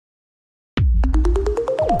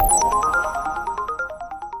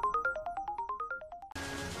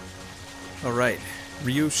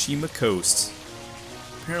Ryoshima Coast.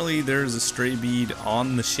 Apparently there's a stray bead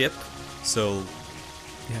on the ship, so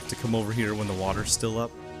you have to come over here when the water's still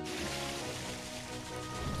up.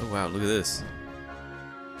 Oh wow, look at this.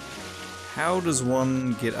 How does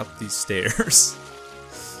one get up these stairs?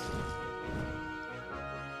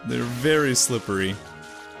 They're very slippery.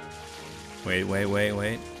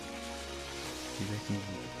 Wait.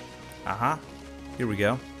 Aha. Here we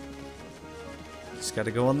go. Just gotta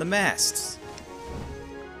go on the masts.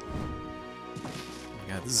 Oh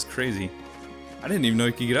my god, this is crazy. I didn't even know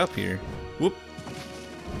you could get up here. Whoop.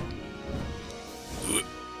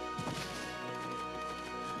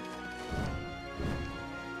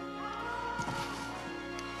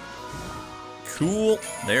 Cool.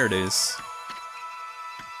 There it is.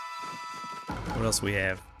 What else we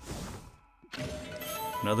have?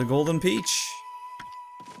 Another golden peach.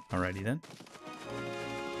 Alrighty then.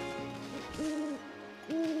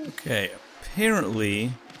 Okay,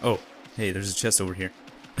 apparently... Oh, hey, there's a chest over here.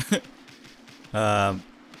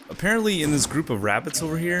 Apparently in this group of rabbits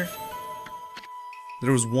over here,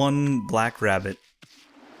 there was one black rabbit.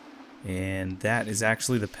 And that is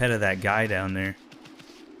actually the pet of that guy down there.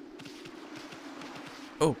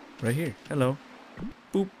 Oh, right here. Hello.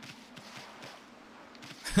 Boop.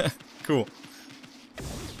 Cool.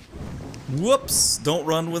 Whoops! Don't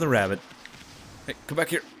run with a rabbit. Hey, come back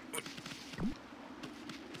here.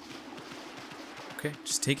 Okay,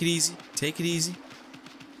 just take it easy. Take it easy.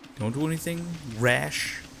 Don't do anything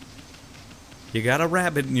rash. You got a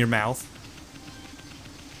rabbit in your mouth.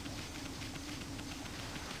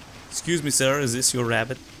 Excuse me, sir. Is this your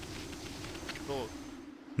rabbit?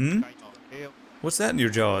 Hmm? What's that in your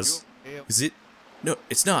jaws? Is it? No,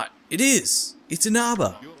 it's not. It is. It's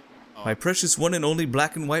Inaba. My precious one and only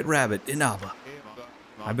black and white rabbit, Inaba.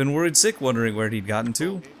 I've been worried sick wondering where he'd gotten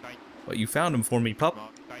to. But you found him for me, pup.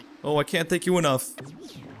 Oh, I can't thank you enough.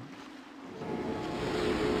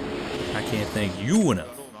 I can't thank you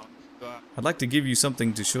enough. I'd like to give you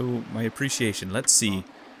something to show my appreciation. Let's see.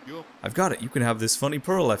 I've got it. You can have this funny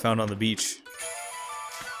pearl I found on the beach.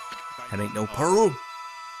 That ain't no pearl.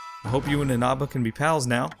 I hope you and Inaba can be pals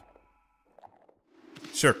now.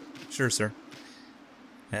 Sure. Sure, sir.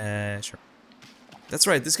 Sure. That's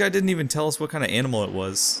right, this guy didn't even tell us what kind of animal it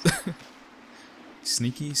was.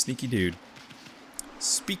 Sneaky, sneaky dude.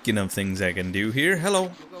 Speaking of things I can do here,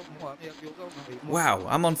 hello. Wow,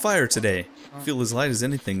 I'm on fire today. I feel as light as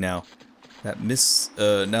anything now. Now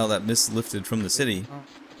that mist lifted from the city.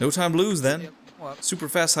 No time to lose then. Super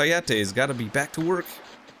fast Hayate's gotta be back to work.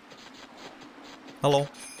 Hello.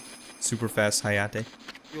 Super fast Hayate.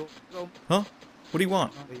 Huh? What do you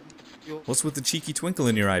want? What's with the cheeky twinkle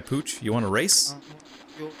in your eye, Pooch? You want to race?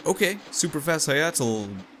 Okay, super fast Hayate'll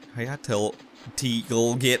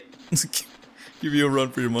get give you a run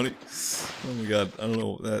for your money. Oh my god, I don't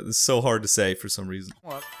know. That is so hard to say for some reason.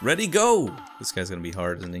 Ready, go! This guy's gonna be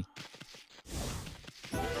hard, isn't he?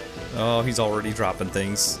 Oh, he's already dropping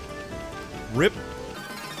things. Rip.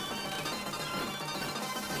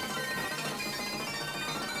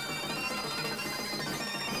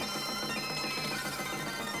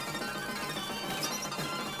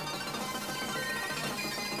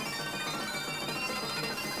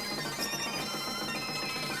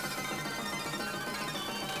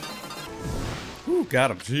 Ooh, got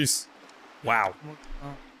him, jeez. Wow.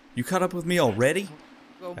 You caught up with me already?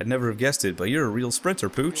 I'd never have guessed it, but you're a real sprinter,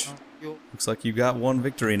 Pooch. Looks like you got one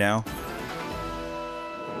victory now.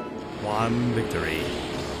 One victory.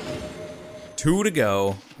 2 to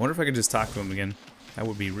go. Wonder if I could just talk to him again. That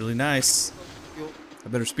would be really nice. I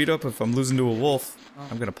better speed up if I'm losing to a wolf.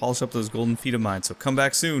 I'm gonna polish up those golden feet of mine, so come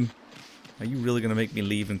back soon. Are you really gonna make me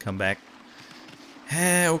leave and come back?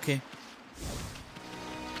 Okay.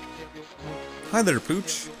 Hi there,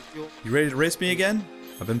 Pooch. You ready to race me again?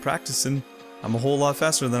 I've been practicing. I'm a whole lot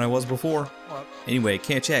faster than I was before. Anyway,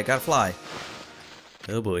 can't chat, gotta fly.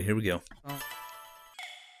 Oh boy, here we go.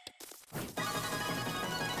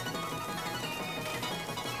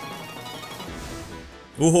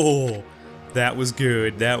 Oh, that was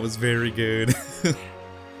good. That was very good.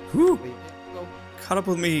 Whew. Caught up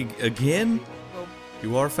with me again?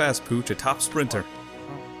 You are fast, Pooch, a top sprinter.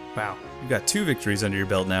 Wow, you got 2 victories under your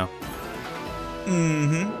belt now.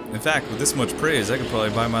 In fact, with this much praise, I could probably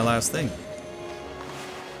buy my last thing.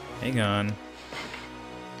 Hang on.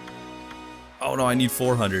 Oh no, I need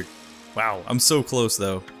 400. Wow, I'm so close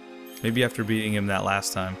though. Maybe after beating him that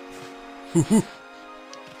last time.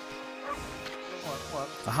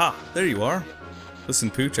 Aha, there you are.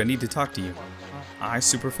 Listen, Pooch, I need to talk to you. I,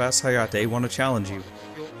 Super Fast Hayate, want to challenge you.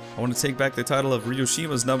 I want to take back the title of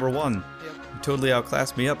Ryoshima's #1. You totally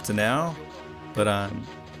outclassed me up to now, but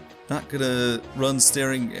Not gonna run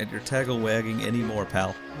staring at your tackle wagging anymore,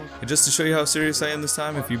 pal. And just to show you how serious I am this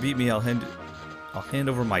time, if you beat me, I'll hand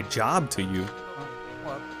over my job to you.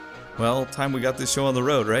 Well, time we got this show on the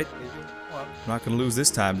road, right? I'm not gonna lose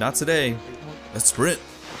this time. Not today. Let's sprint.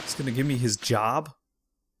 He's gonna give me his job?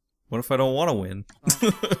 What if I don't want to win?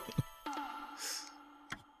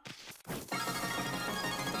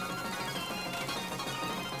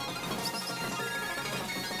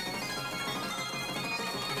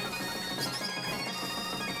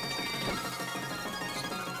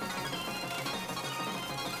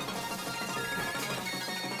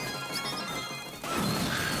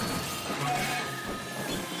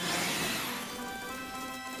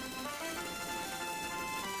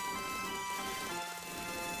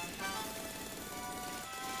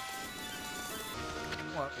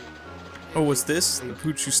 Oh, what's this? The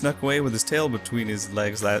pooch who snuck away with his tail between his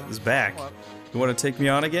legs at his back. You want to take me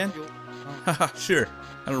on again? Haha, sure.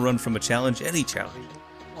 I don't run from a challenge, any challenge.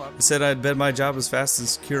 I said I'd bet my job as fast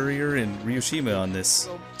as courier in Ryoshima on this.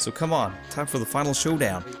 So come on, time for the final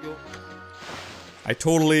showdown. I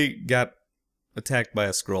totally got attacked by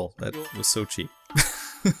a scroll. That was so cheap.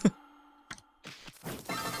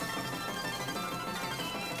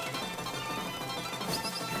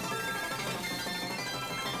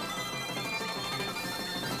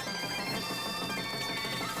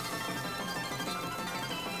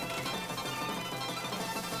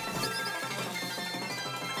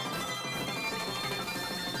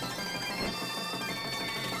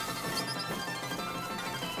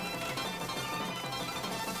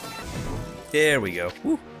 There we go.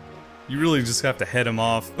 Whew. You really just have to head him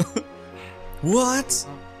off. What?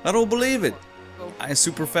 I don't believe it. I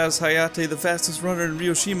super fast Hayate, the fastest runner in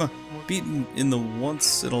Ryoshima, beaten in the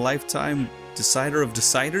once-in-a-lifetime decider of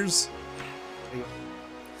deciders?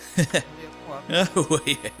 Oh,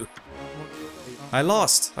 yeah. I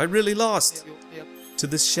lost. I really lost. To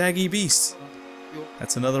this shaggy beast.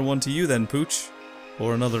 That's another one to you then, Pooch.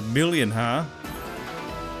 Or another million, huh?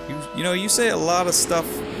 You know, you say a lot of stuff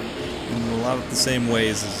in a lot of the same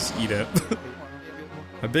ways as Ida.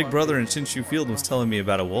 My big brother in Shinshu Field was telling me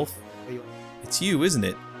about a wolf. It's you, isn't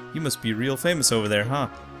it? You must be real famous over there, huh?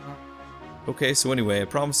 Okay, so anyway, a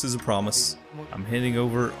promise is a promise. I'm handing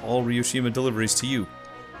over all Ryoshima deliveries to you.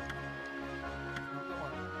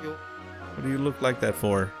 What do you look like that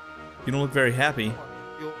for? You don't look very happy.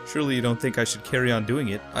 Surely you don't think I should carry on doing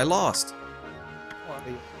it. I lost.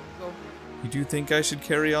 You do think I should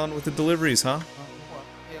carry on with the deliveries, huh?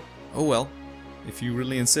 Oh well, if you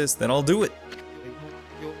really insist, then I'll do it.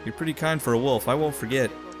 You're pretty kind for a wolf, I won't forget.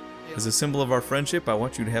 As a symbol of our friendship, I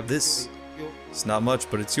want you to have this. It's not much,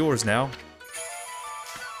 but it's yours now.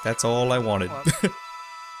 That's all I wanted.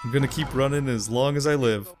 I'm gonna keep running as long as I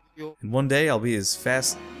live. And one day I'll be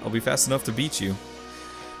fast enough to beat you.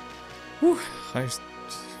 Whew,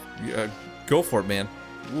 go for it, man.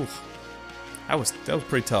 Whew. That was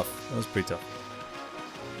pretty tough. That was pretty tough.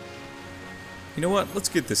 You know what? Let's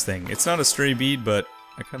get this thing. It's not a stray bead, but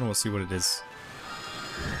I kind of want to see what it is.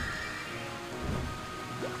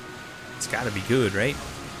 It's got to be good, right?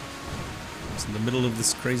 It's in the middle of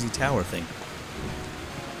this crazy tower thing.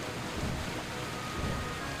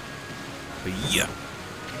 But yeah.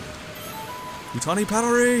 Utani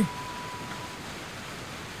Powdery!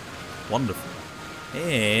 Wonderful.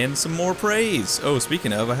 And some more praise. Oh,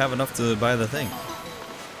 speaking of, I have enough to buy the thing.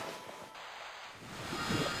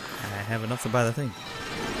 I have enough to buy the thing.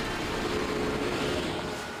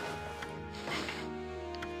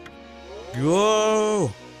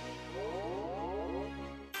 Go!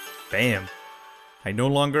 Bam. I no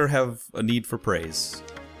longer have a need for praise.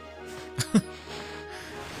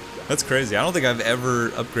 That's crazy. I don't think I've ever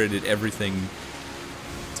upgraded everything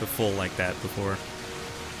to full like that before.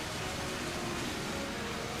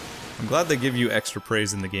 I'm glad they give you extra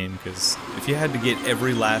praise in the game, because if you had to get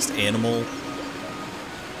every last animal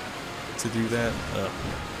to do that,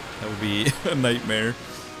 that would be a nightmare.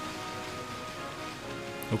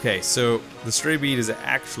 Okay, so the stray bead is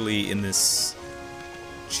actually in this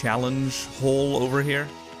challenge hole over here.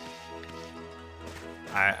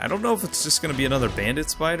 I don't know if it's just going to be another bandit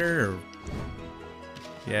spider, or...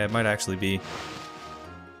 Yeah, it might actually be.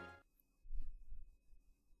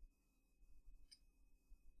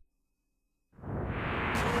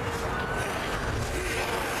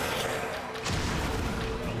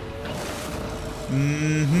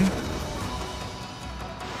 Mm-hmm.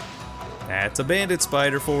 That's a bandit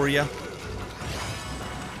spider for ya.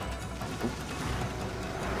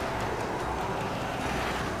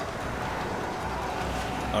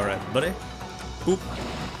 Alright, buddy. Boop.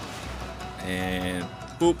 And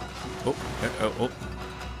boop. Oh, oh, oh.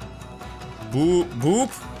 Boop,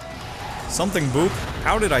 boop. Something boop.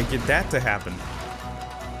 How did I get that to happen?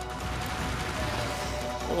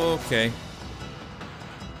 Okay.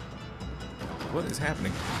 What is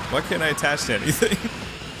happening? Why can't I attach to anything?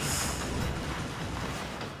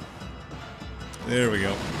 There we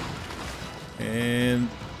go. And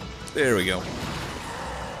there we go.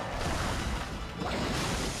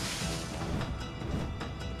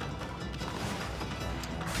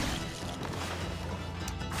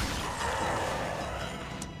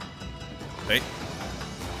 Right?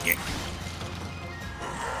 Yeah.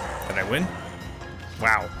 Did I win?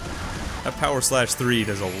 Wow. That power slash 3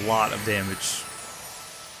 does a lot of damage.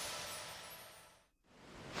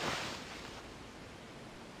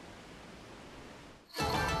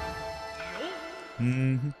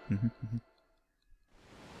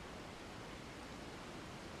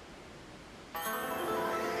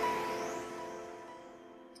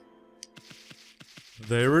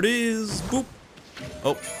 There it is. Boop.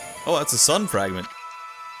 Oh, that's a sun fragment.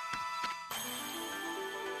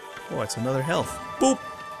 Oh, that's another health. Boop.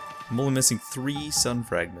 I'm only missing 3 sun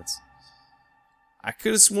fragments. I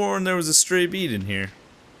could have sworn there was a stray bead in here.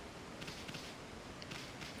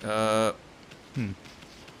 Okay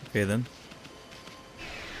then.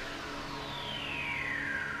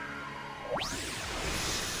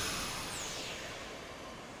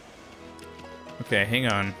 Okay, hang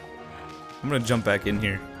on. I'm gonna jump back in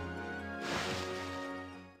here.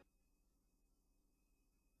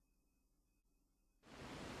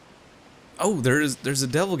 Oh, there's a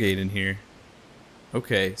devil gate in here.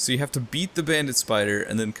 Okay, so you have to beat the bandit spider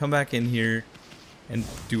and then come back in here and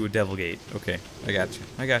do a devil gate. Okay, I got you.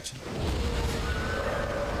 I got you.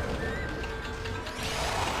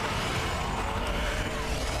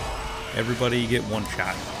 Everybody get one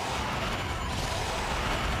shot.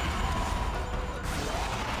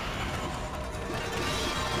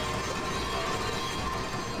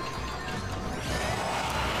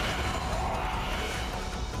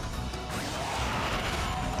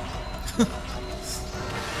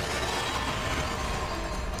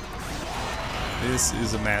 This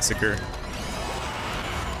is a massacre.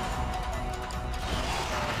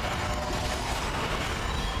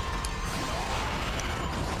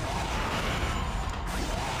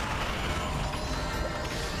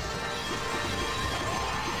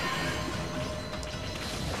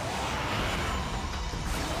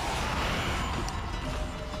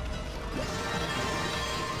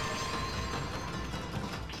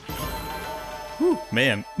 Whew,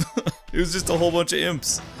 man. It was just a whole bunch of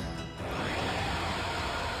imps.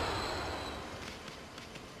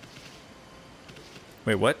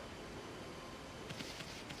 Wait, what?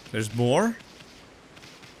 There's more?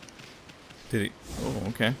 Did he? Oh,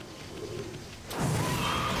 okay.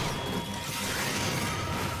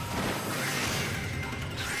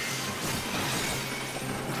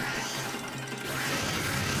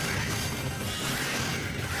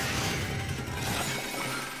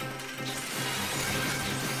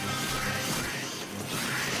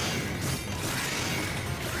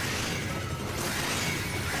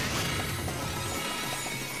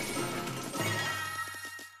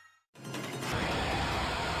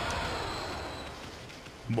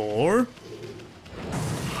 More?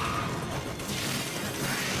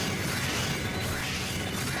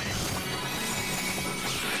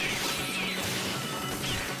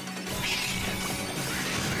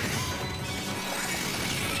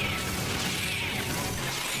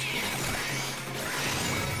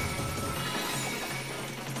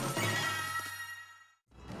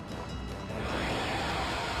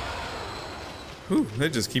 Whew, they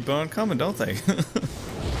just keep on coming, don't they?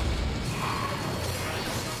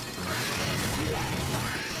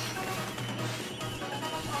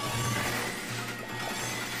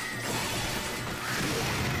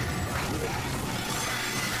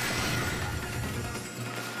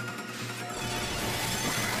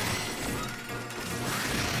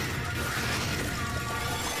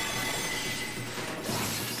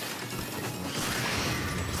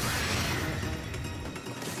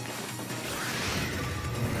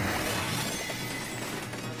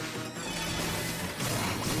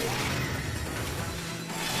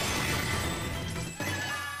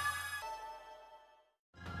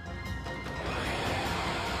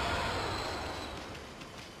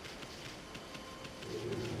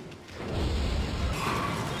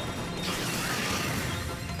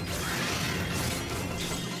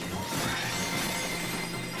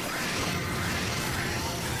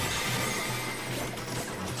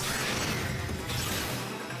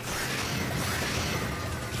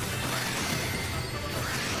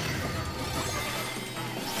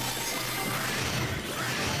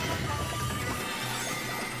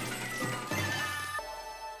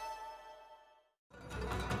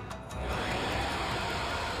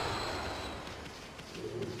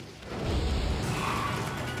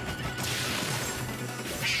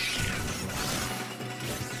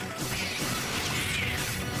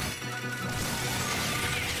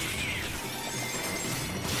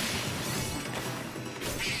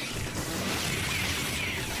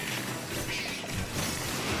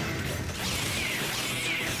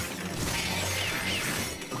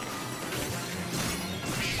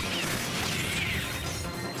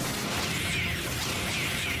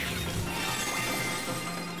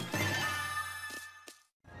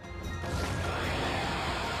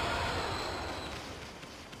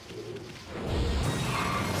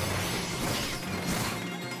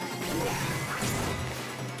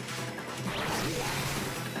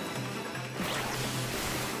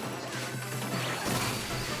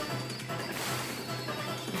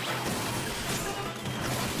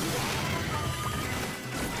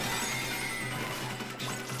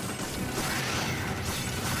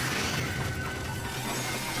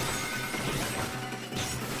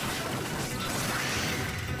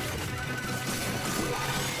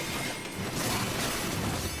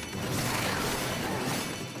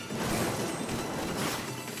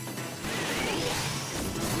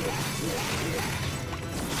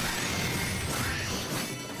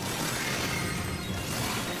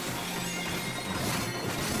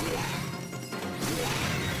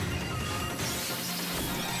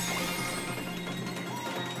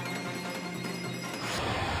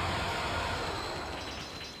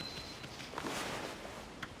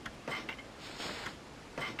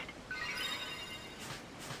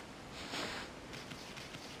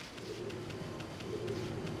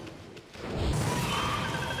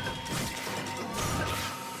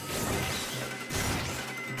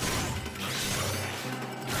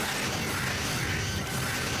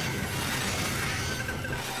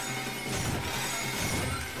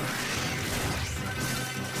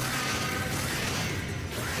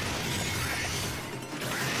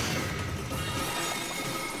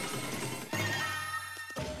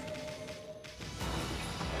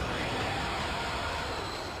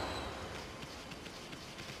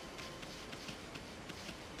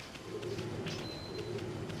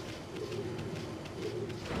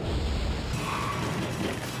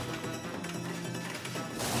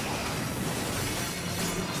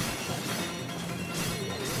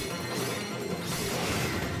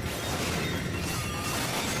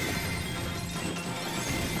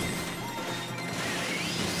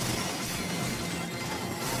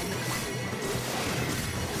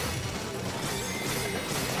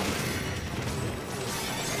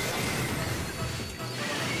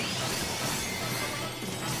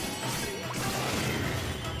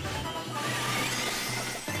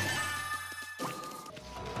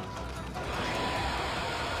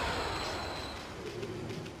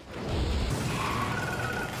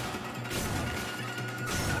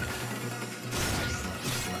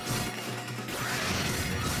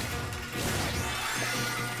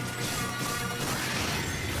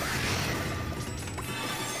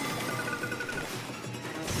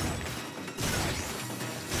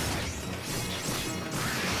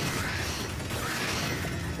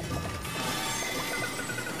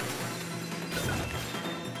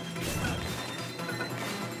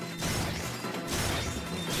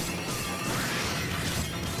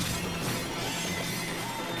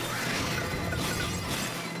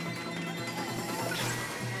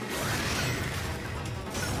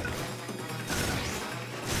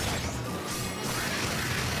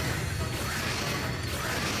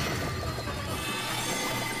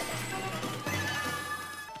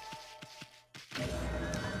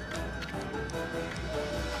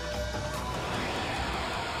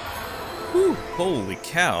 Holy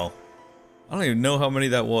cow. I don't even know how many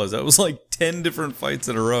that was. That was like 10 different fights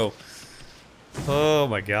in a row. Oh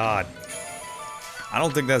my god. I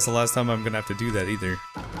don't think that's the last time I'm gonna have to do that either.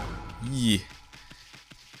 Yeah.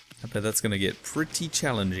 I bet that's gonna get pretty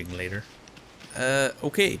challenging later.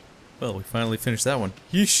 Okay. Well, we finally finished that one.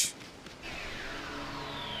 Yeesh.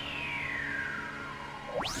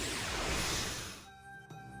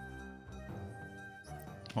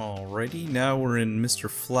 Alrighty, now we're in Mr.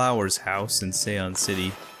 Flower's house in Seian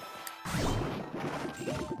City.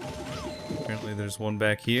 Apparently there's one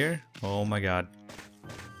back here. Oh my god.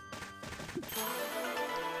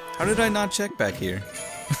 How did I not check back here?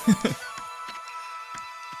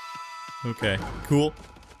 Okay, cool.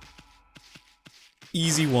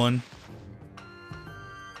 Easy one.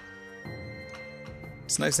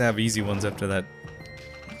 It's nice to have easy ones after that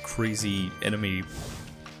crazy enemy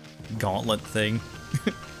gauntlet thing.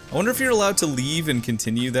 I wonder if you're allowed to leave and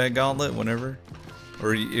continue that gauntlet whenever,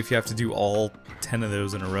 or if you have to do all 10 of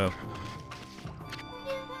those in a row.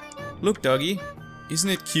 Look, doggy, isn't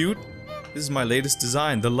it cute? This is my latest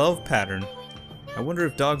design, the love pattern. I wonder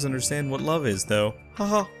if dogs understand what love is, though.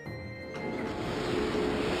 Haha.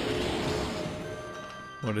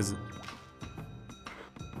 What is it?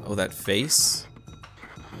 Oh, that face?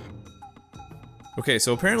 Okay,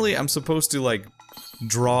 so apparently I'm supposed to, like,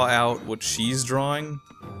 draw out what she's drawing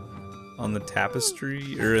on the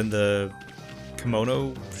tapestry, or in the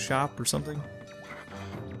kimono shop or something.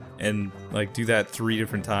 And, like, do that 3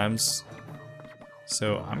 different times.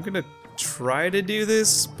 So, I'm gonna try to do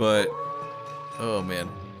this, but... oh, man.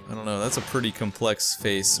 I don't know, that's a pretty complex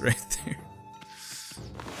face right there.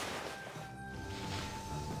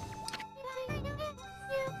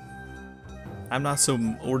 I'm not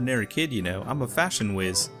some ordinary kid, you know. I'm a fashion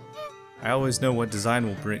whiz. I always know what design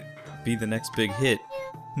will be the next big hit.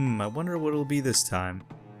 I wonder what it'll be this time.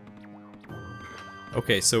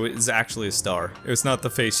 Okay, so it's actually a star. It's not the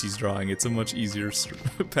face she's drawing. It's a much easier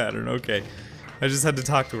pattern. Okay. I just had to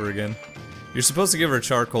talk to her again. You're supposed to give her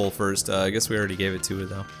charcoal first. I guess we already gave it to her,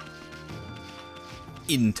 though.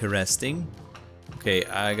 Interesting. Okay,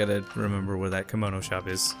 I gotta remember where that kimono shop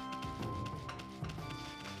is.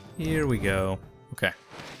 Here we go. Okay.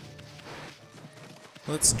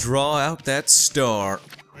 Let's draw out that star.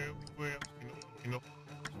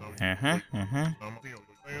 Can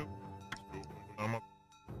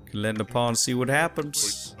let the pawn see what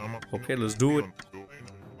happens. Okay, let's do it.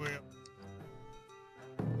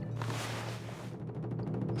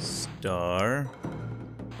 Star.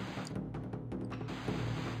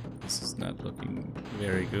 This is not looking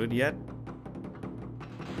very good yet.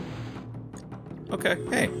 Okay,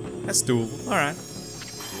 hey, that's doable. Alright.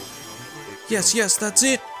 Yes, yes, that's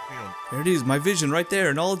it! There it is, my vision right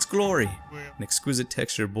there in all its glory. An exquisite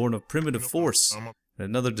texture born of primitive force. And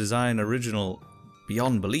another design original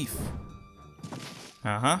beyond belief.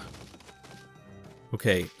 Uh-huh.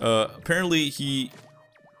 Okay, apparently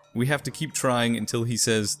we have to keep trying until he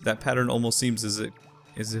says that pattern almost seems as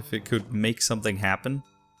if it could make something happen.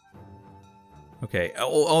 Okay,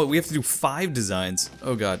 oh, we have to do 5 designs.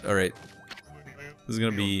 Oh god, alright. This is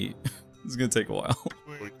gonna be... this is gonna take a while.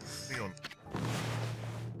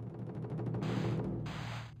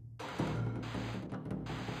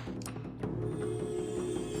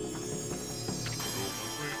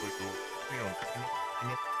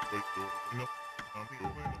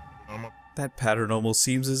 That pattern almost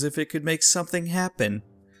seems as if it could make something happen.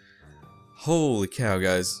 Holy cow,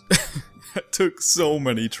 guys. That took so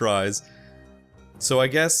many tries. So I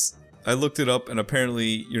guess I looked it up, and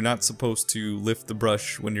apparently you're not supposed to lift the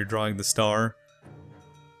brush when you're drawing the star.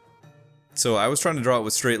 So I was trying to draw it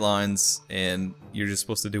with straight lines, and you're just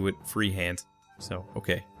supposed to do it freehand. So,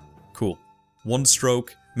 okay. Cool. One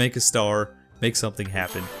stroke, make a star, make something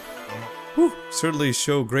happen. Whew, certainly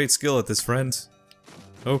show great skill at this, friend.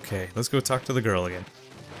 Okay, let's go talk to the girl again.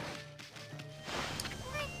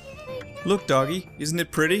 Look, doggy, isn't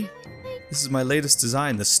it pretty? This is my latest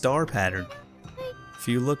design, the star pattern. If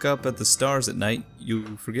you look up at the stars at night,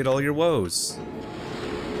 you forget all your woes.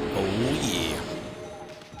 Oh yeah.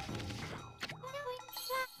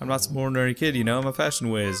 I'm not some ordinary kid, you know, I'm a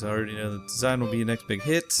fashion whiz. I already know the design will be your next big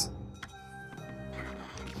hit.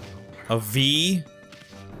 A V?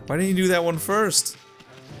 Why didn't you do that one first?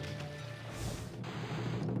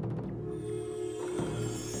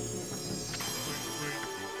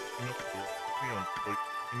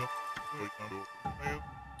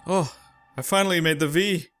 Oh, I finally made the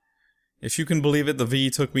V. If you can believe it, the V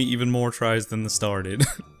took me even more tries than the star did.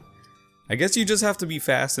 I guess you just have to be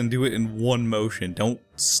fast and do it in one motion. Don't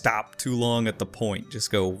stop too long at the point.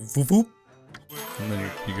 Just go whoop whoop. And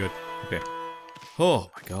then you're good. Okay.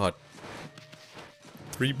 Oh my god.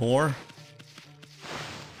 3 more.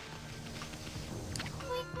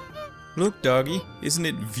 Look, doggy, isn't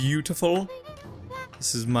it beautiful?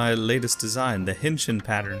 This is my latest design, the Henshin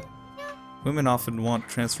pattern. Women often want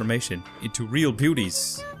transformation into real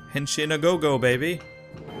beauties. Henshin a go-go, baby.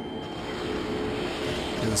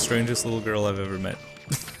 You're the strangest little girl I've ever met.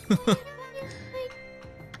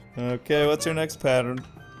 Okay, what's your next pattern?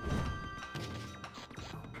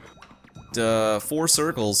 4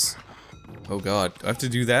 circles. Oh god, I have to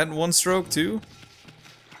do that in 1 stroke too?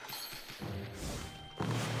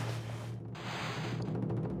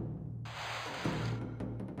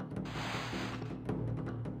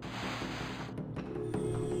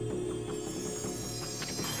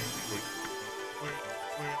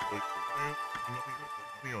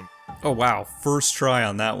 Oh wow, first try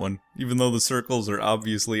on that one, even though the circles are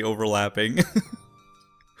obviously overlapping.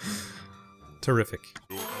 Terrific.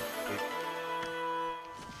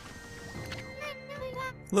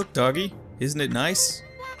 Look, doggy, isn't it nice?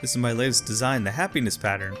 This is my latest design, the happiness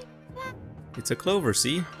pattern. It's a clover,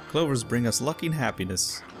 see? Clovers bring us luck and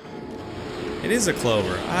happiness. It is a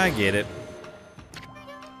clover, I get it.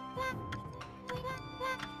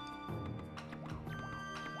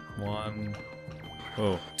 One.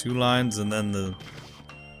 Oh, 2 lines and then the...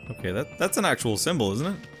 Okay, that's an actual symbol, isn't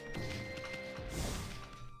it?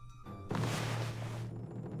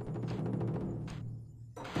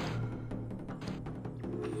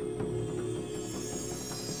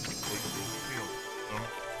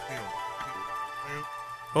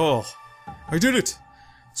 Oh, I did it!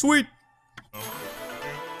 Sweet!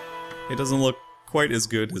 It doesn't look quite as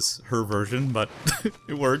good as her version, but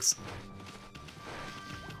it works.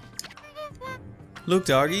 Look,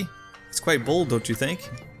 doggy. It's quite bold, don't you think?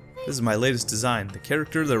 This is my latest design, the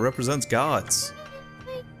character that represents gods.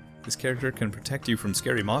 This character can protect you from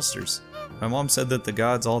scary monsters. My mom said that the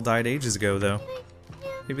gods all died ages ago, though.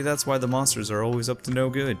 Maybe that's why the monsters are always up to no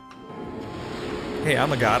good. Hey,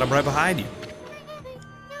 I'm a god, I'm right behind you.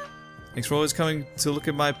 Thanks for always coming to look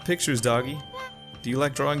at my pictures, doggy. Do you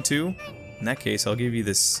like drawing too? In that case, I'll give you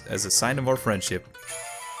this as a sign of our friendship.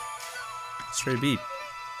 Stray Bead.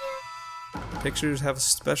 Pictures have a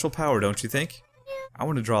special power, don't you think? I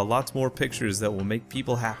want to draw lots more pictures that will make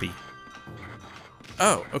people happy.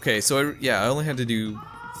 Oh, okay, so I only had to do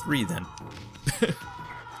 3 then.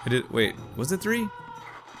 I did, wait, was it 3?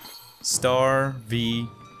 Star, V,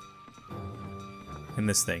 and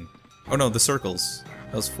this thing. Oh no, the circles.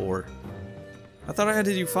 That was 4. I thought I had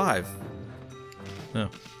to do 5. No.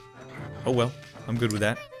 Oh well, I'm good with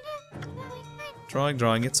that.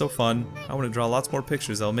 Drawing, it's so fun. I want to draw lots more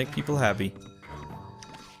pictures that'll make people happy.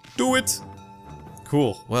 Do it!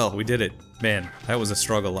 Cool, well, we did it. Man, that was a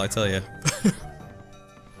struggle, I tell ya.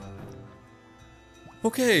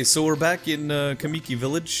 Okay, so we're back in Kamiki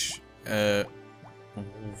Village.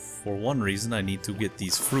 For one reason, I need to get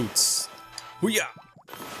these fruits. Hoo-yah!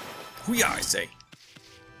 Hoo-yah, I say!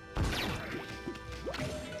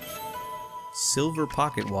 Silver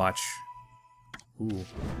pocket watch. Ooh.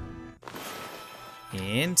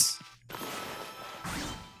 And...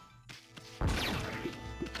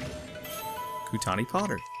 Kutani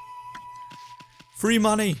Potter. Free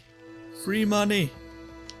money! Free money!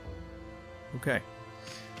 Okay.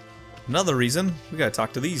 Another reason, we gotta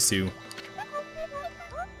talk to these two.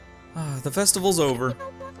 The festival's over.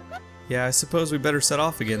 Yeah, I suppose we better set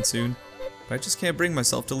off again soon. But I just can't bring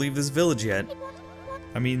myself to leave this village yet.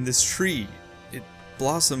 I mean, this tree, it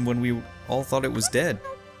blossomed when we all thought it was dead.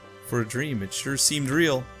 For a dream, it sure seemed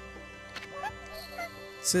real.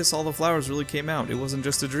 Sis, all the flowers really came out. It wasn't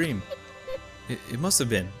just a dream. It must have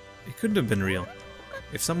been. It couldn't have been real.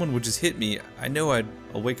 If someone would just hit me, I know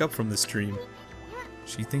I'll wake up from this dream.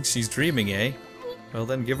 She thinks she's dreaming, eh? Well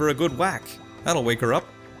then give her a good whack. That'll wake her up.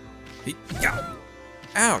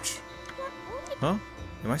 Ouch! Huh?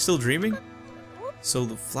 Am I still dreaming? So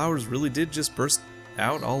the flowers really did just burst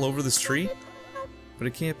out all over this tree? But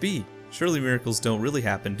it can't be. Surely miracles don't really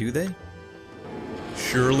happen, do they?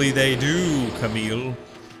 Surely they do, Camille.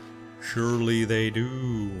 Surely they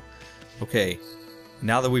do. Okay,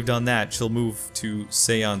 now that we've done that, she'll move to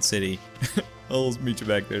Seian City. I'll meet you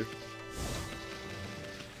back there.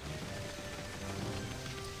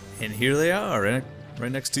 And here they are,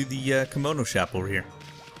 right next to the kimono shop over here.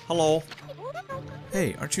 Hello.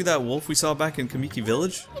 Hey, aren't you that wolf we saw back in Kamiki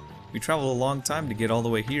Village? We traveled a long time to get all the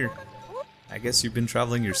way here. I guess you've been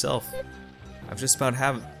traveling yourself. I've just about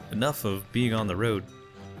had enough of being on the road.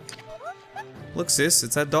 Look, sis,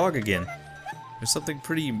 it's that dog again. There's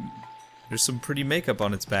some pretty makeup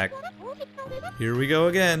on its back. Here we go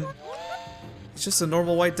again. It's just a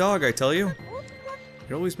normal white dog, I tell you.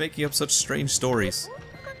 You're always making up such strange stories.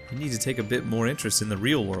 You need to take a bit more interest in the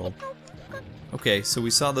real world. Okay, so we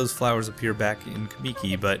saw those flowers appear back in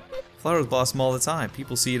Kamiki, but flowers blossom all the time.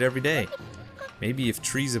 People see it every day. Maybe if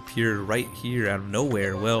trees appeared right here out of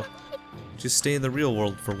nowhere, well, just stay in the real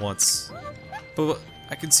world for once. But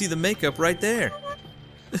I can see the makeup right there.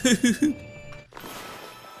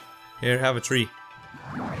 Here, have a tree.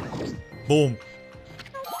 Boom.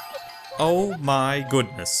 Oh my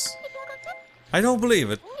goodness. I don't believe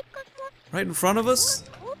it. Right in front of us?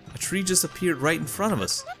 A tree just appeared right in front of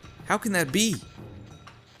us. How can that be?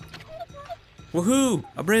 Woohoo!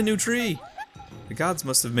 A brand new tree! The gods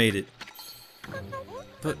must have made it.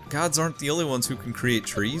 But gods aren't the only ones who can create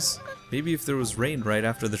trees. Maybe if there was rain right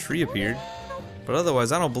after the tree appeared. But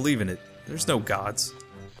otherwise, I don't believe in it. There's no gods.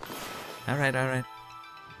 Alright, alright.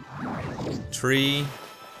 Tree.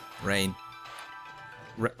 Rain.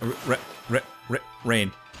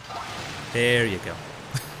 Rain. There you go.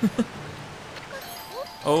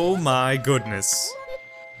 Oh my goodness.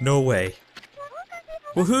 No way.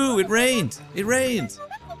 Woohoo! It rained! It rained!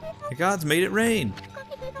 The gods made it rain.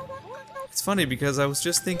 It's funny because I was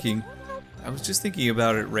just thinking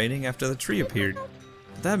about it raining after the tree appeared.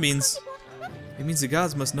 But that means, it means the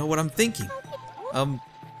gods must know what I'm thinking.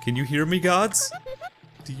 Can you hear me, gods?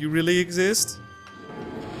 Do you really exist?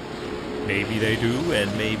 Maybe they do,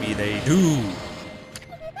 and maybe they do.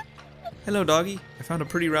 Hello, doggy. I found a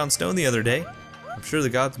pretty round stone the other day. I'm sure the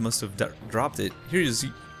gods must have dropped it. Here it is.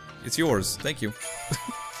 It's yours. Thank you.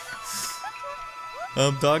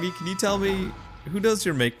 Doggy, can you tell me who does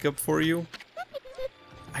your makeup for you?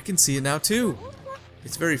 I can see it now too.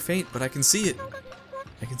 It's very faint, but I can see it.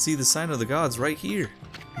 I can see the sign of the gods right here,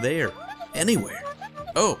 there, anywhere.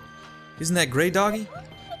 Oh, isn't that great, doggy?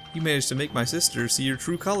 You managed to make my sister see your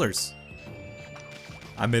true colors.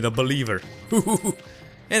 I made a believer. And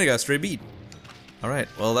I got a stray bead. Alright,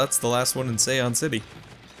 well that's the last one in Seian City.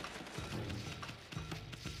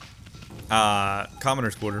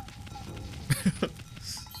 Commoner's quarter.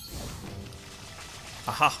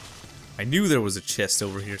 Aha! I knew there was a chest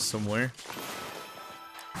over here somewhere.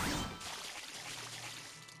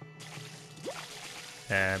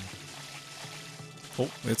 And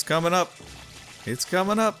oh, it's coming up. It's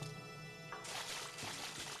coming up.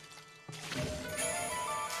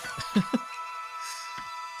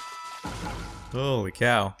 Holy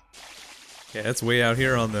cow. Yeah, it's way out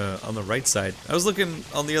here on the right side. I was looking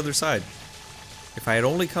on the other side. If I had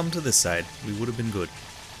only come to this side, we would have been good.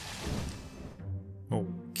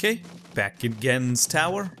 Okay, back in Gen's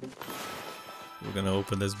tower. We're gonna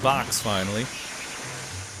open this box finally.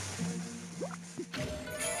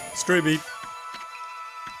 Stray bead.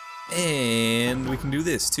 And we can do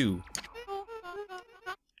this too.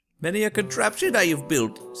 Many a contraption I have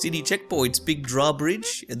built. City checkpoints, big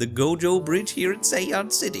drawbridge, and the Gojo bridge here in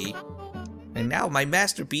Seian City. And now my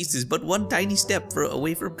masterpiece is but one tiny step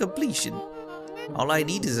away from completion. All I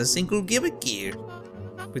need is a single gimmick gear.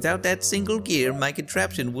 Without that single gear, my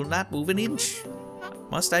contraption will not move an inch.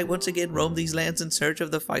 Must I once again roam these lands in search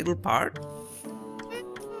of the final part?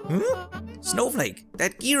 Huh? Snowflake,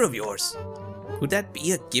 that gear of yours. Could that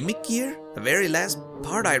be a gimmick gear? The very last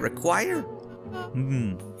part I require?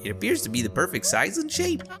 It appears to be the perfect size and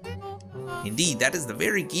shape. Indeed, that is the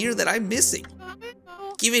very gear that I'm missing.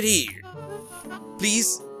 Give it here.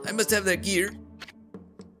 Please, I must have that gear.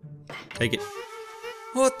 Take it.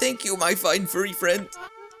 Oh, thank you, my fine furry friend.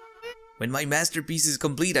 When my masterpiece is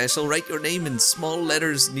complete, I shall write your name in small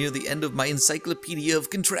letters near the end of my encyclopedia of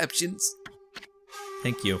contraptions.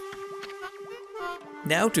 Thank you.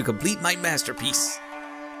 Now to complete my masterpiece.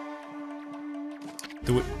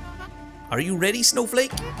 Do it. Are you ready,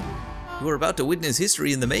 Snowflake? You are about to witness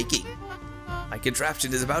history in the making. My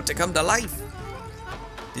contraption is about to come to life.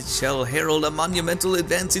 It shall herald a monumental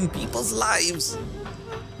advance in people's lives.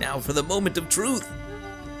 Now for the moment of truth.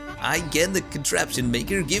 I, Gen the contraption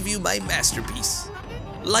maker, give you my masterpiece.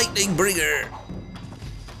 Lightning Bringer!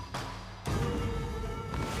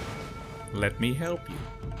 Let me help you.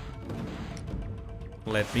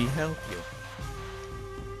 Let me help you.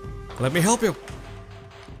 Let me help you!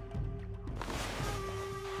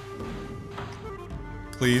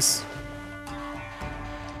 Please.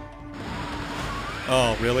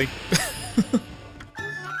 Oh, really?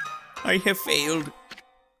 I have failed.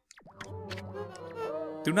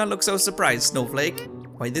 Do not look so surprised, Snowflake.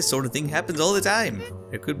 Why, this sort of thing happens all the time.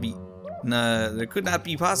 There could not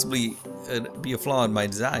be possibly be a flaw in my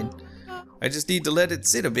design. I just need to let it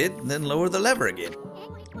sit a bit and then lower the lever again.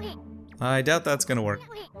 I doubt that's gonna work.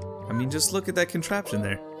 I mean, just look at that contraption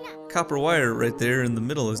there. Copper wire right there in the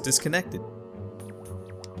middle is disconnected.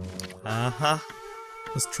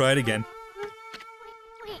 Let's try it again.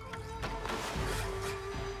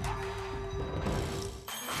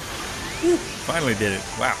 Whew, finally did it.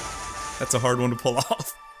 Wow. That's a hard one to pull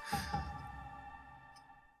off.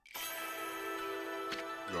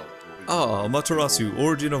 Ah, Amaterasu,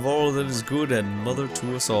 origin of all that is good and mother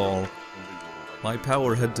to us all. My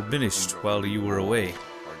power had diminished while you were away.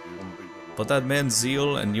 But that man's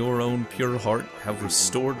zeal and your own pure heart have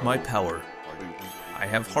restored my power. I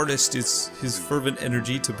have harnessed his fervent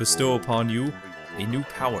energy to bestow upon you a new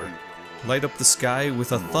power. Light up the sky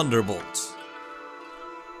with a thunderbolt.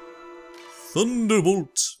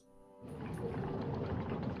 Thunderbolt!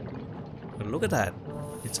 Look at that.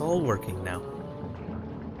 It's all working now.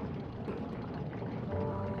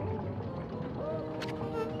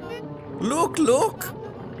 Look, look!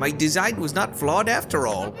 My design was not flawed after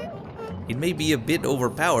all. It may be a bit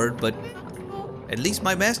overpowered, but at least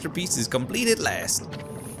my masterpiece is complete at last.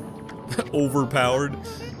 Overpowered?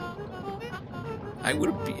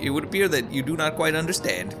 It would appear that you do not quite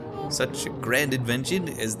understand. Such a grand invention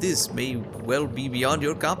as this may well be beyond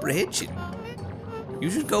your comprehension. You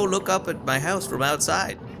should go look up at my house from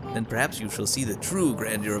outside, then perhaps you shall see the true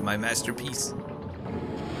grandeur of my masterpiece.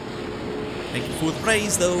 Thank you for the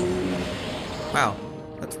praise, though. Wow,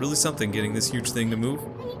 that's really something, getting this huge thing to move.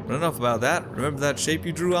 But enough about that. Remember that shape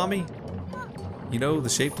you drew, Ami? You know, the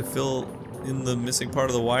shape to fill in the missing part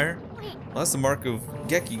of the wire? Well, that's the mark of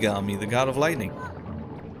Gekigami, the god of lightning.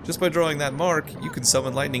 Just by drawing that mark, you can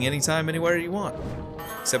summon lightning anytime, anywhere you want.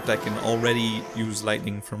 Except I can already use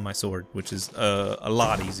lightning from my sword, which is a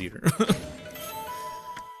lot easier.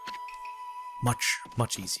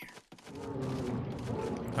 Much easier.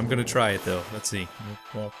 I'm gonna try it though. Let's see.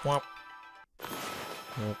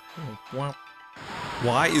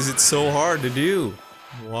 Why is it so hard to do?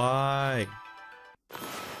 Why?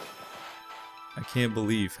 I can't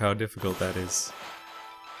believe how difficult that is.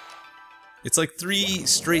 It's like 3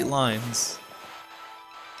 straight lines.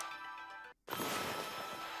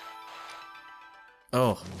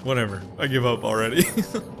 Oh, whatever. I give up already.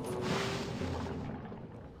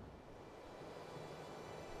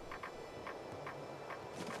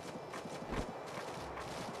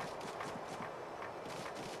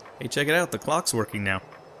 Hey, check it out. The clock's working now.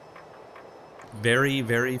 Very,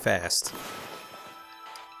 very fast.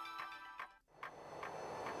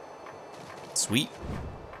 Sweet.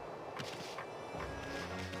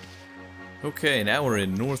 Okay, now we're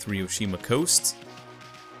in North Ryoshima Coast.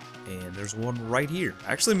 And there's one right here.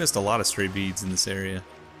 I actually missed a lot of stray beads in this area.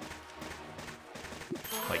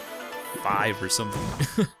 Like 5 or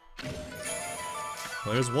something.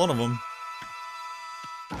 Well, there's one of them.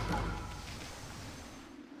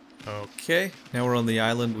 Okay, now we're on the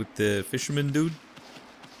island with the fisherman dude.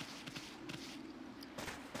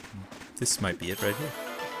 This might be it right here.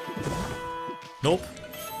 Nope.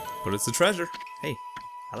 But it's a treasure. Hey,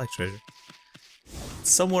 I like treasure.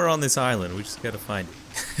 It's somewhere on this island. We just gotta find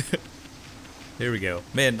it. There we go.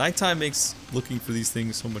 Man, nighttime makes looking for these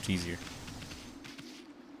things so much easier.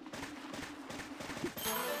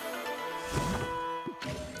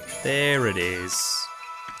 There it is. Is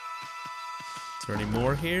there any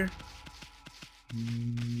more here?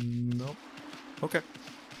 Nope. Okay.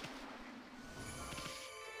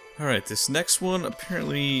 Alright, this next one,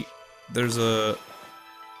 apparently there's a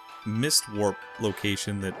mist warp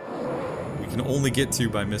location that we can only get to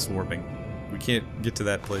by mist warping. We can't get to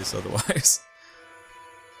that place otherwise.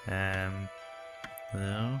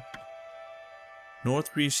 No.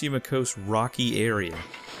 North Ryoshima Coast rocky area.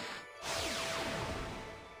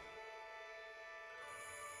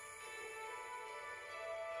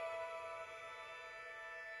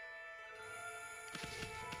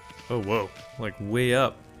 Oh, whoa. Like, way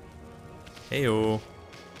up. Heyo.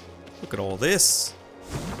 Look at all this.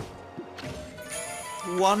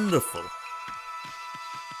 Wonderful.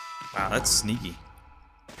 Wow, that's sneaky.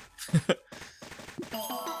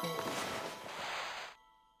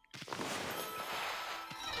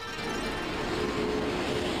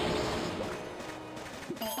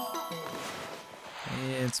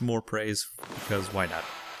 And some more praise, because why not?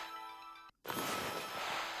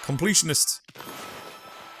 Completionist.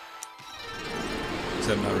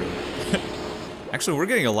 Except not really. Actually, we're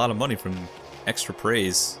getting a lot of money from extra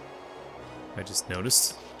praise. I just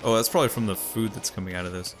noticed. Oh, that's probably from the food that's coming out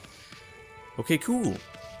of this. Okay, cool.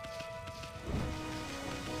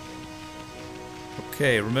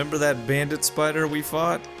 Okay, remember that bandit spider we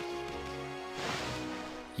fought?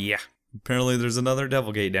 Yeah, apparently there's another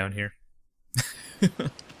devil gate down here.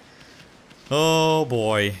 Oh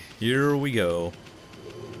boy, here we go.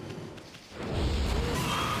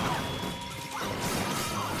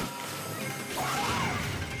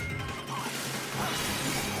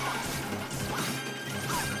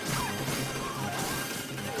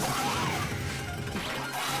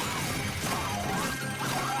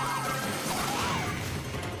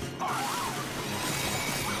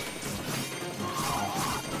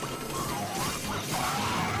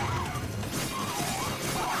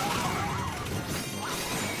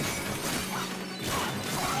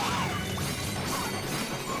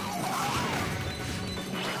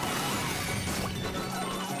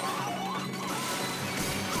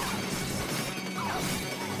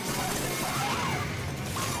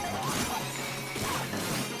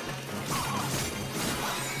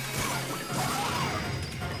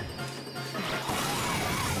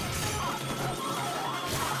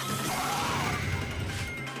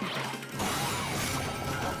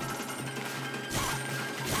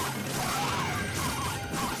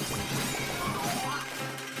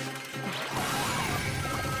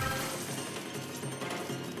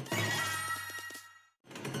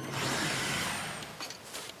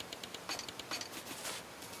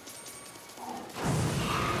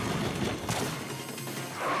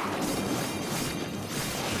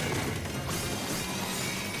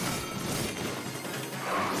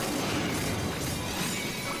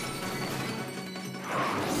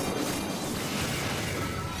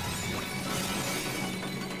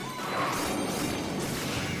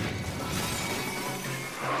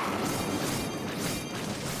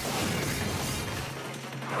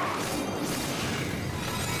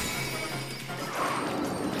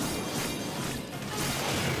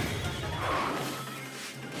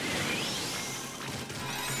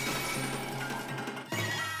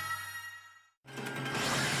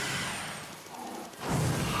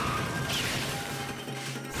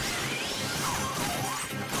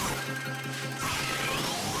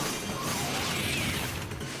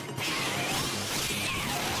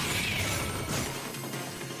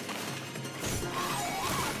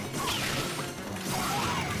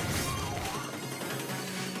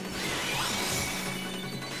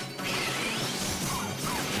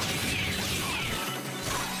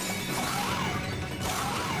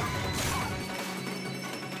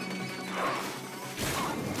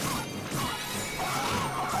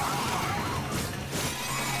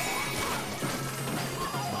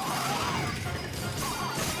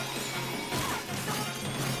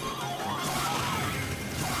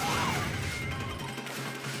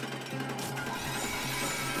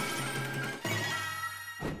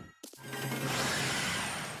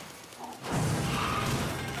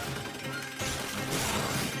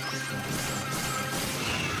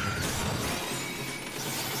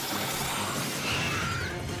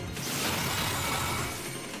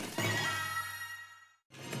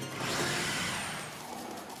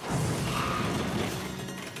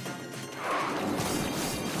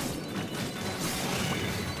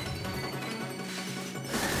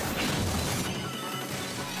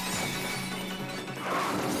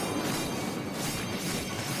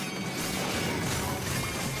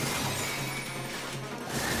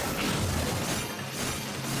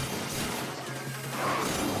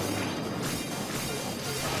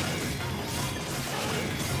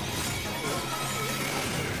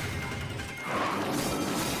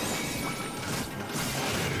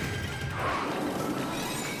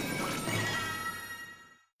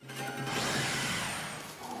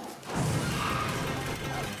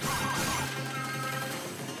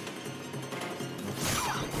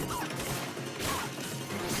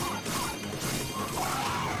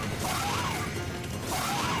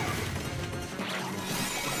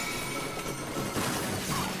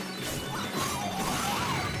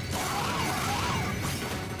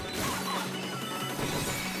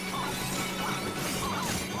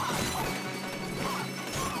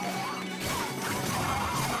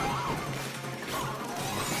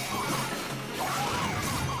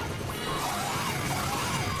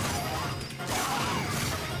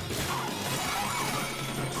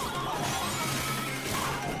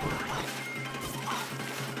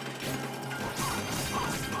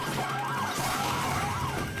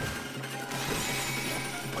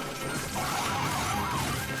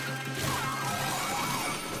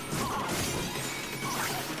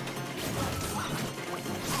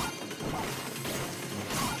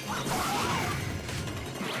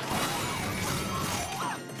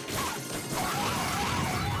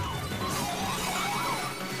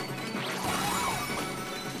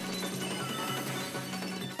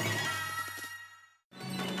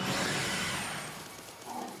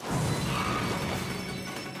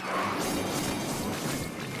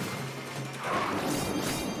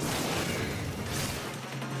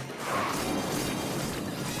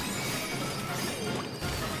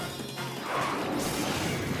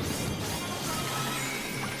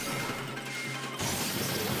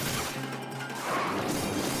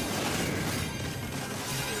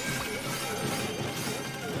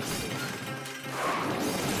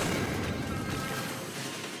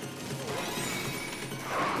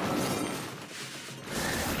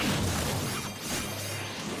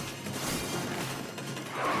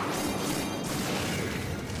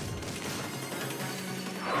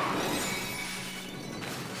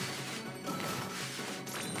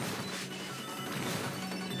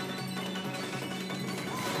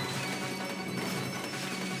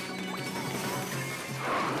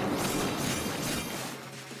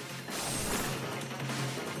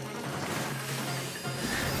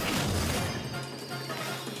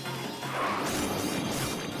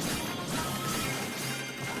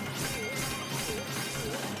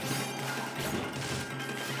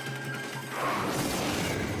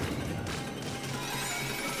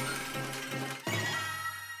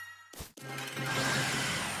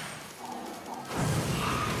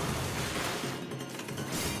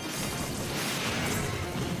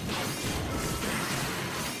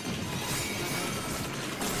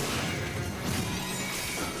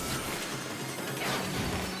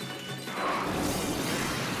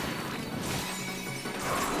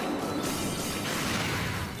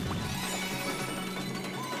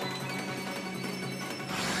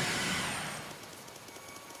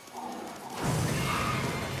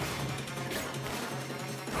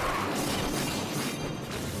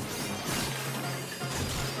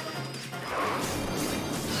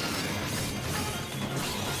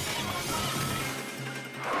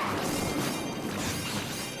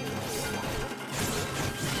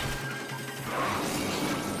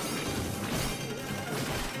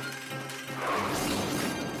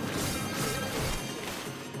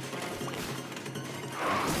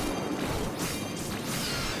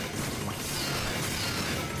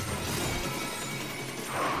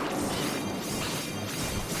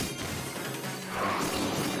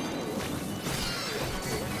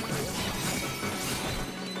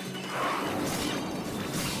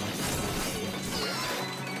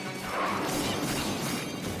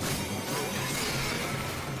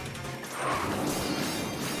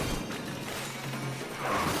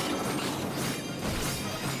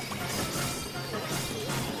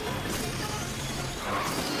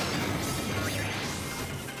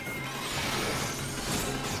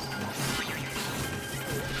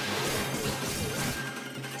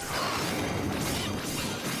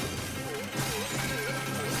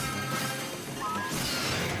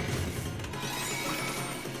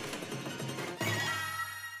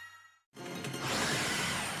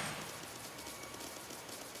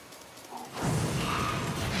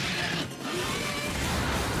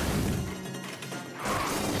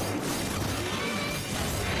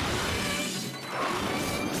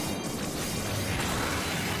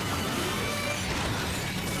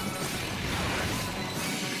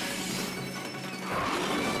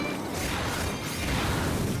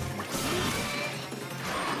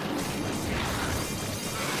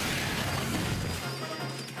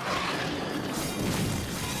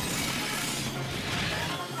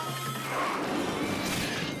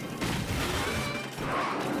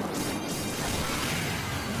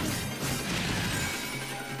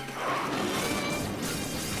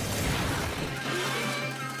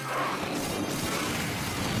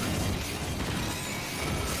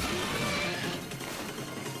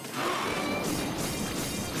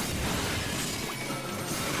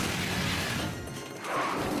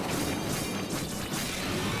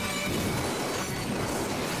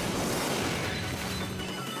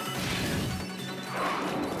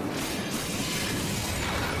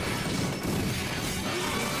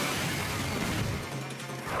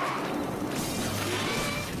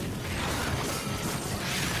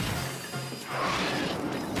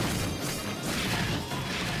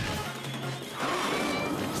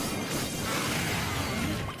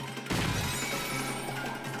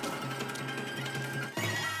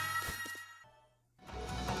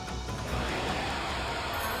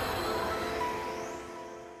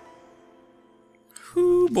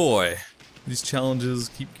 boy. These challenges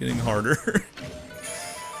keep getting harder.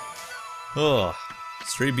 Oh,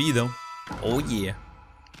 straight B though. Oh yeah.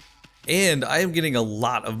 And I am getting a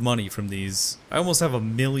lot of money from these. I almost have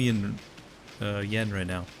 1 million yen right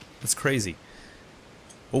now. That's crazy.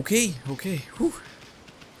 Okay, okay. Whew.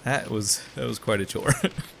 That was quite a chore.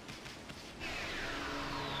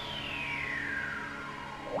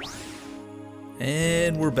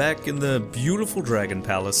 And we're back in the beautiful Dragon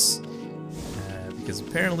Palace. Because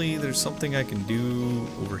apparently there's something I can do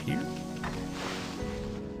over here.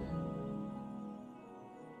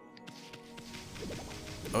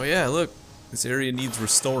 Oh yeah, look. This area needs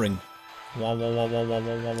restoring. Wah, wah, wah, wah, wah,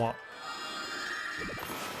 wah, wah, wah.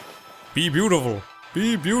 Be beautiful.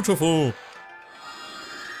 Be beautiful.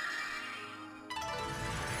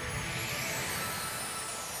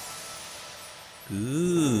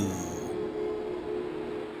 Ooh.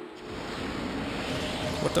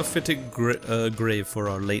 What a fitting grave for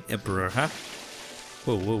our late emperor, huh?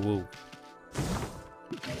 Whoa, whoa, whoa.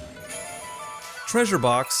 Treasure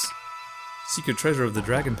box. Secret treasure of the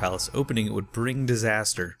Dragon Palace. Opening it would bring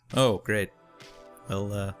disaster. Oh, great.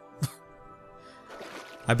 Well,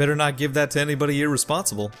 I better not give that to anybody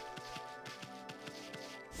irresponsible.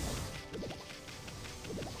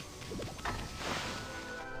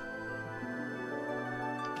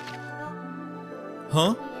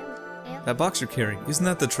 Huh? That box you're carrying, isn't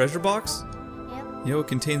that the treasure box? You know, it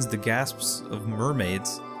contains the gasps of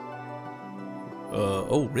mermaids.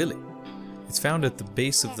 Oh, really? It's found at the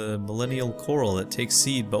base of the millennial coral that takes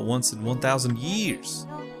seed but once in 1,000 years.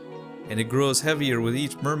 And it grows heavier with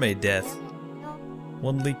each mermaid death.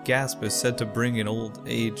 One leaked gasp is said to bring on old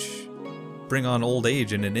age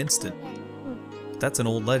in an instant. But that's an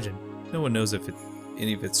old legend. No one knows if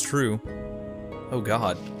any of it's true. Oh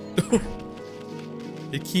god.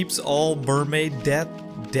 It keeps all mermaid death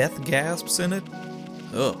gasps in it?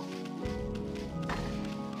 Ugh.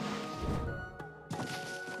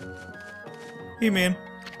 Hey man.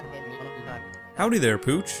 Howdy there,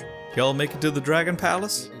 Pooch. Y'all make it to the Dragon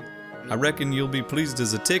Palace? I reckon you'll be pleased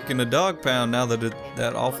as a tick in a dog pound now that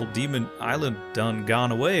that awful demon island done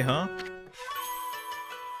gone away, huh?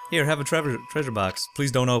 Here, have a treasure box.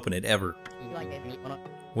 Please don't open it, ever.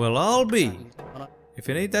 Well, I'll be. If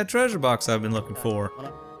it ain't that treasure box I've been looking for.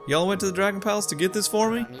 Y'all went to the Dragon Palace to get this for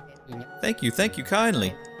me? Thank you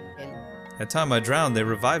kindly. That time I drowned, they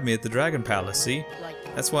revived me at the Dragon Palace, see?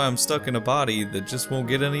 That's why I'm stuck in a body that just won't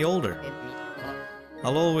get any older.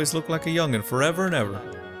 I'll always look like a youngin' forever and ever.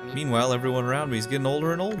 Meanwhile, everyone around me is getting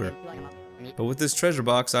older and older. But with this treasure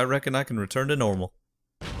box, I reckon I can return to normal.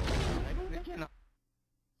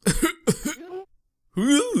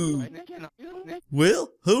 Well,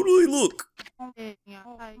 how do I look?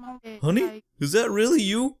 Honey, is that really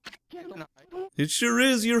you? It sure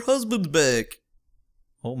is, your husband's back.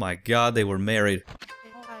 Oh my god, they were married.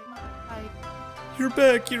 You're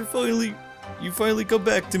back, you finally come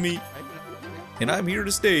back to me. And I'm here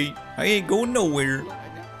to stay. I ain't going nowhere.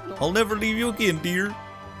 I'll never leave you again, dear.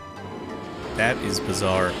 That is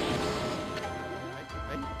bizarre.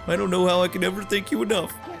 I don't know how I can ever thank you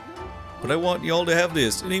enough. But I want y'all to have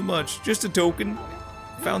this. It ain't much, just a token.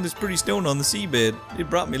 I found this pretty stone on the seabed.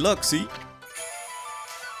 It brought me luck, see?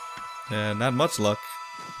 Not much luck.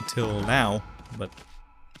 Until now. But,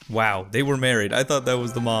 wow, they were married. I thought that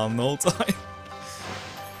was the mom the whole time.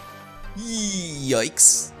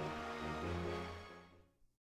 Yikes.